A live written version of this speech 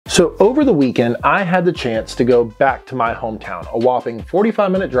So over the weekend, I had the chance to go back to my hometown, a whopping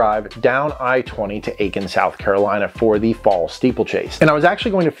 45-minute drive down I-20 to Aiken, South Carolina for the fall steeplechase. And I was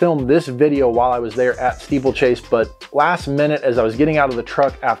actually going to film this video while I was there at steeplechase, but last minute as I was getting out of the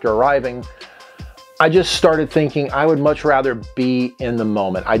truck after arriving, I just started thinking I would much rather be in the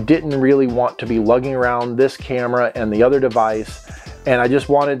moment. I didn't really want to be lugging around this camera and the other device, and I just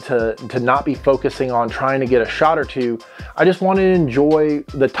wanted to not be focusing on trying to get a shot or two. I just wanted to enjoy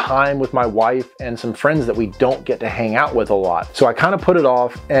the time with my wife and some friends that we don't get to hang out with a lot. So I kind of put it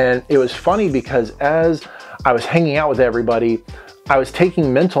off, and it was funny because as I was hanging out with everybody, I was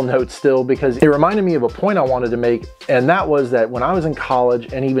taking mental notes still because it reminded me of a point I wanted to make, and that was that when I was in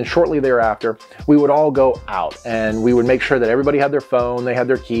college and even shortly thereafter, we would all go out and we would make sure that everybody had their phone, they had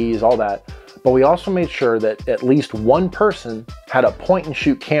their keys, all that. But we also made sure that at least one person had a point and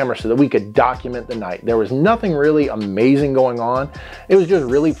shoot camera so that we could document the night. There was nothing really amazing going on. It was just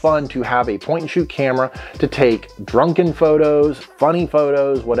really fun to have a point and shoot camera to take drunken photos, funny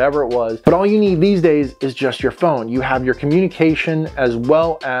photos, whatever it was. But all you need these days is just your phone. You have your communication as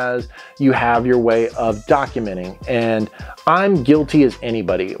well as you have your way of documenting. And I'm guilty as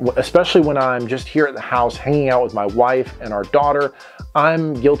anybody, especially when I'm just here at the house hanging out with my wife and our daughter.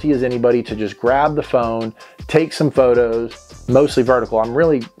 I'm guilty as anybody to just grab the phone, take some photos, mostly vertical. I'm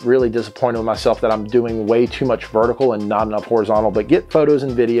really disappointed with myself that I'm doing way too much vertical and not enough horizontal, but get photos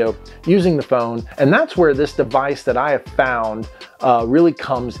and video using the phone. And that's where this device that I have found really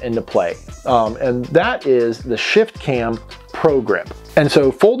comes into play. And that is the ShiftCam ProGrip. And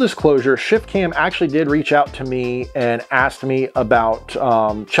so full disclosure, ShiftCam actually did reach out to me and asked me about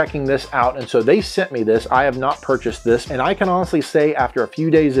checking this out. And so they sent me this. I have not purchased this. And I can honestly say after a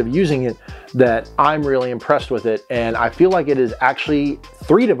few days of using it that I'm really impressed with it. And I feel like it is actually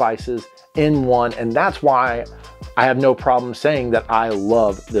 3 devices in one. And that's why I have no problem saying that I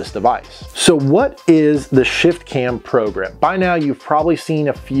love this device. So what is the ShiftCam ProGrip? By now you've probably seen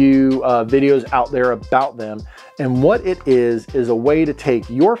a few videos out there about them. And what it is a way to take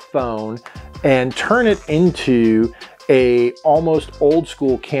your phone and turn it into a almost old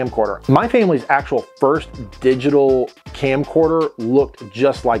school camcorder. My family's actual first digital camcorder looked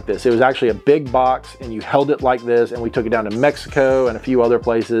just like this. It was actually a big box and you held it like this, and we took it down to Mexico and a few other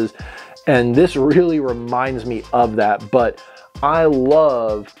places. And this really reminds me of that, but I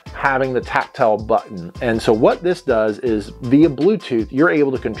love having the tactile button. And so what this does is via Bluetooth, you're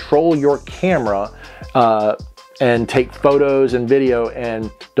able to control your camera and take photos and video. And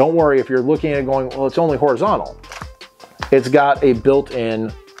don't worry if you're looking at it going, well, it's only horizontal. It's got a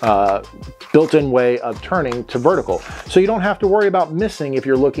built-in way of turning to vertical. So you don't have to worry about missing if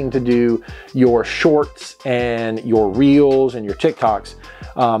you're looking to do your shorts and your reels and your TikToks.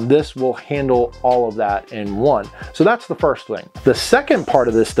 This will handle all of that in one. So that's the first thing. The second part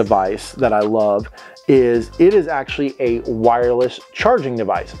of this device that I love is it is actually a wireless charging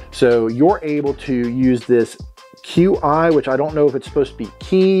device. So you're able to use this QI, which I don't know if it's supposed to be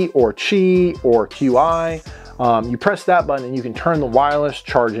key or chi or QI. You press that button and you can turn the wireless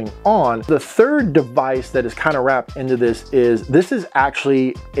charging on. The third device that is kind of wrapped into this is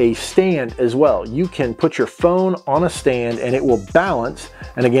actually a stand as well. You can put your phone on a stand and it will balance.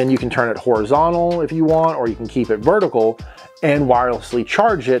 And again, you can turn it horizontal if you want, or you can keep it vertical and wirelessly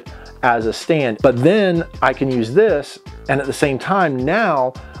charge it as a stand. But then I can use this, and at the same time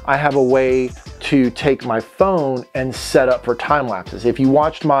now I have a way to take my phone and set up for time lapses. If you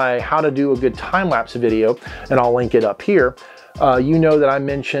watched my how to do a good time lapse video, and I'll link it up here, you know that I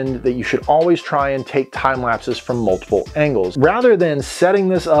mentioned that you should always try and take time lapses from multiple angles. Rather than setting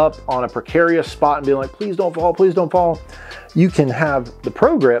this up on a precarious spot and being like, please don't fall, you can have the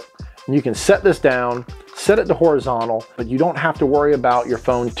ProGrip and you can set this down, set it to horizontal, but you don't have to worry about your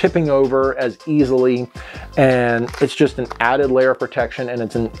phone tipping over as easily. And it's just an added layer of protection, and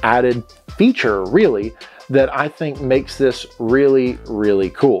it's an added feature really that I think makes this really,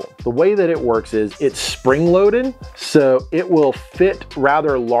 really cool. The way that it works is it's spring loaded, so it will fit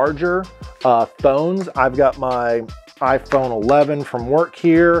rather larger phones. I've got my iPhone 11 from work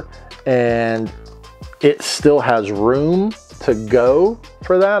here, and it still has room to go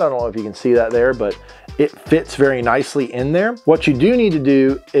for that. I don't know if you can see that there, but it fits very nicely in there. What you do need to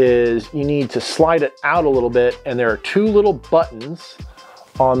do is you need to slide it out a little bit, and there are 2 little buttons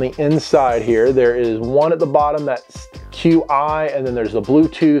on the inside here. There is one at the bottom that's QI, and then there's the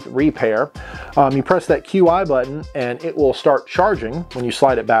Bluetooth repair. You press that QI button and it will start charging when you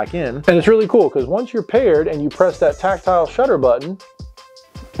slide it back in. And it's really cool because once you're paired and you press that tactile shutter button,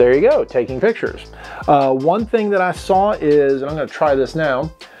 there you go, taking pictures. One thing that I saw is, and I'm gonna try this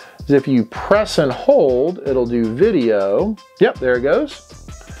now, is if you press and hold, it'll do video. Yep, there it goes.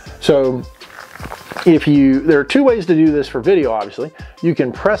 So there are two ways to do this for video, obviously. You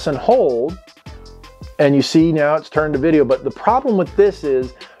can press and hold, and you see now it's turned to video, but the problem with this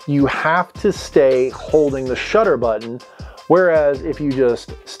is you have to stay holding the shutter button, whereas if you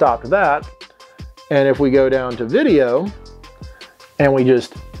just stopped that, and if we go down to video, and we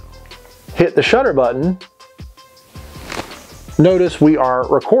just hit the shutter button, notice we are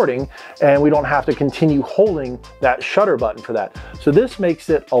recording and we don't have to continue holding that shutter button for that. So this makes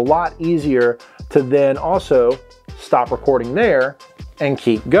it a lot easier to then also stop recording there and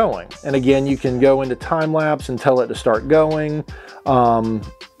keep going. And again, you can go into time lapse and tell it to start going.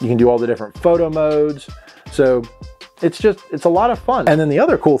 You can do all the different photo modes. So it's a lot of fun. And then the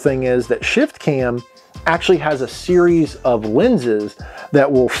other cool thing is that ShiftCam actually has a series of lenses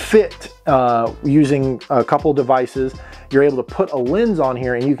that will fit using a couple devices. You're able to put a lens on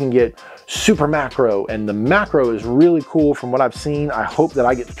here and you can get super macro, and the macro is really cool from what I've seen. I hope that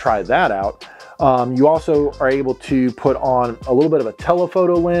I get to try that out. You also are able to put on a little bit of a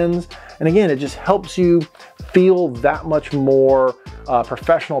telephoto lens. And again, it just helps you feel that much more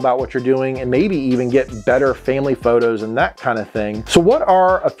professional about what you're doing, and maybe even get better family photos and that kind of thing. So what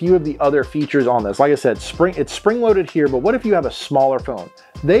are a few of the other features on this? Like I said, it's spring-loaded here, but what if you have a smaller phone?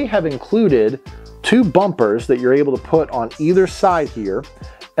 They have included 2 bumpers that you're able to put on either side here,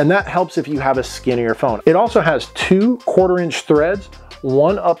 and that helps if you have a skinnier phone. It also has 2 1/4-inch threads,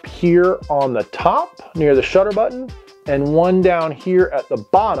 one up here on the top near the shutter button, and one down here at the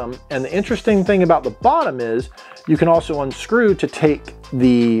bottom. And the interesting thing about the bottom is you can also unscrew to take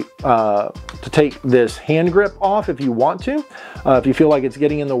this hand grip off if you want to, if you feel like it's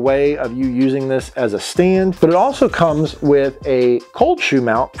getting in the way of you using this as a stand. But it also comes with a cold shoe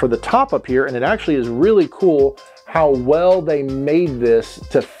mount for the top up here, and it actually is really cool how well they made this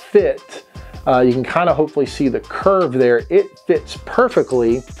to fit. You can kind of hopefully see the curve there. It fits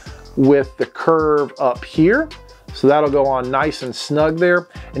perfectly with the curve up here. So that'll go on nice and snug there.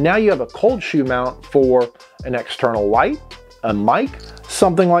 And now you have a cold shoe mount for an external light, a mic,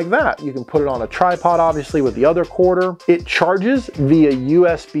 something like that. You can put it on a tripod, obviously, with the other quarter. It charges via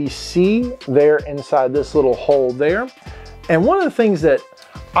USB-C there inside this little hole there. And one of the things that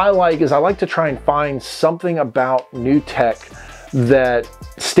I like is I like to try and find something about new tech that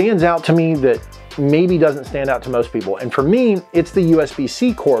stands out to me that maybe doesn't stand out to most people. And for me, it's the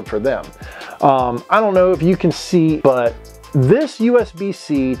USB-C cord for them. I don't know if you can see, but this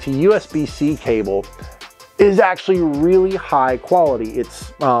USB-C to USB-C cable is actually really high quality.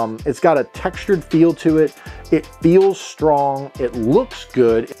 It's got a textured feel to it. It feels strong. It looks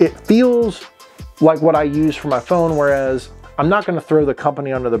good. It feels like what I use for my phone, whereas I'm not going to throw the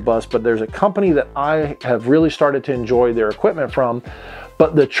company under the bus, but there's a company that I have really started to enjoy their equipment from.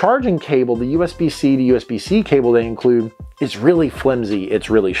 But the charging cable, the USB-C to USB-C cable they include, is really flimsy.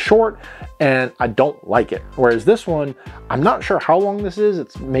 It's really short, and I don't like it. Whereas this one, I'm not sure how long this is.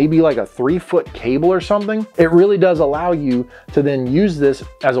 It's maybe like a 3-foot cable or something. It really does allow you to then use this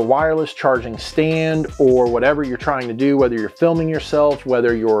as a wireless charging stand or whatever you're trying to do, whether you're filming yourself,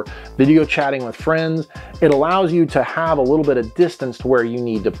 whether you're video chatting with friends. It allows you to have a little bit of distance to where you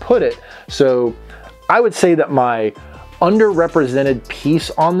need to put it. So I would say that my underrepresented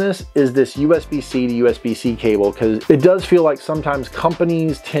piece on this is this USB-C to USB-C cable, because it does feel like sometimes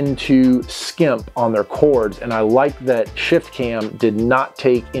companies tend to skimp on their cords, and I like that ShiftCam did not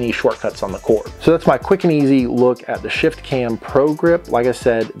take any shortcuts on the cord. So that's my quick and easy look at the ShiftCam ProGrip. Like I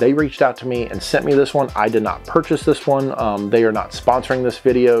said, they reached out to me and sent me this one. I did not purchase this one. They are not sponsoring this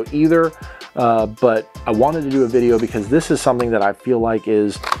video either, but I wanted to do a video because this is something that I feel like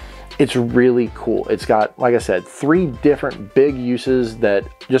it's really cool. It's got, like I said, 3 different big uses that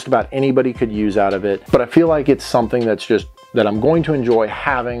just about anybody could use out of it. But I feel like it's something that I'm going to enjoy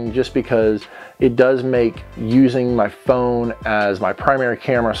having, just because it does make using my phone as my primary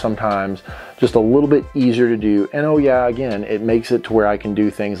camera sometimes just a little bit easier to do. And oh yeah, again, it makes it to where I can do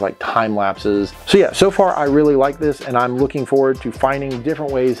things like time lapses. So yeah, so far I really like this, and I'm looking forward to finding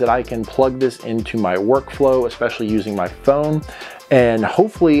different ways that I can plug this into my workflow, especially using my phone. And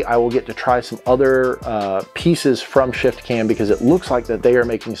hopefully I will get to try some other pieces from ShiftCam, because it looks like that they are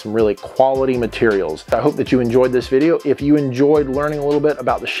making some really quality materials. I hope that you enjoyed this video. If you enjoyed learning a little bit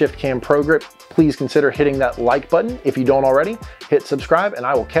about the ShiftCam ProGrip, please consider hitting that like button. If you don't already, hit subscribe, and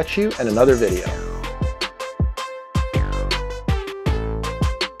I will catch you in another video.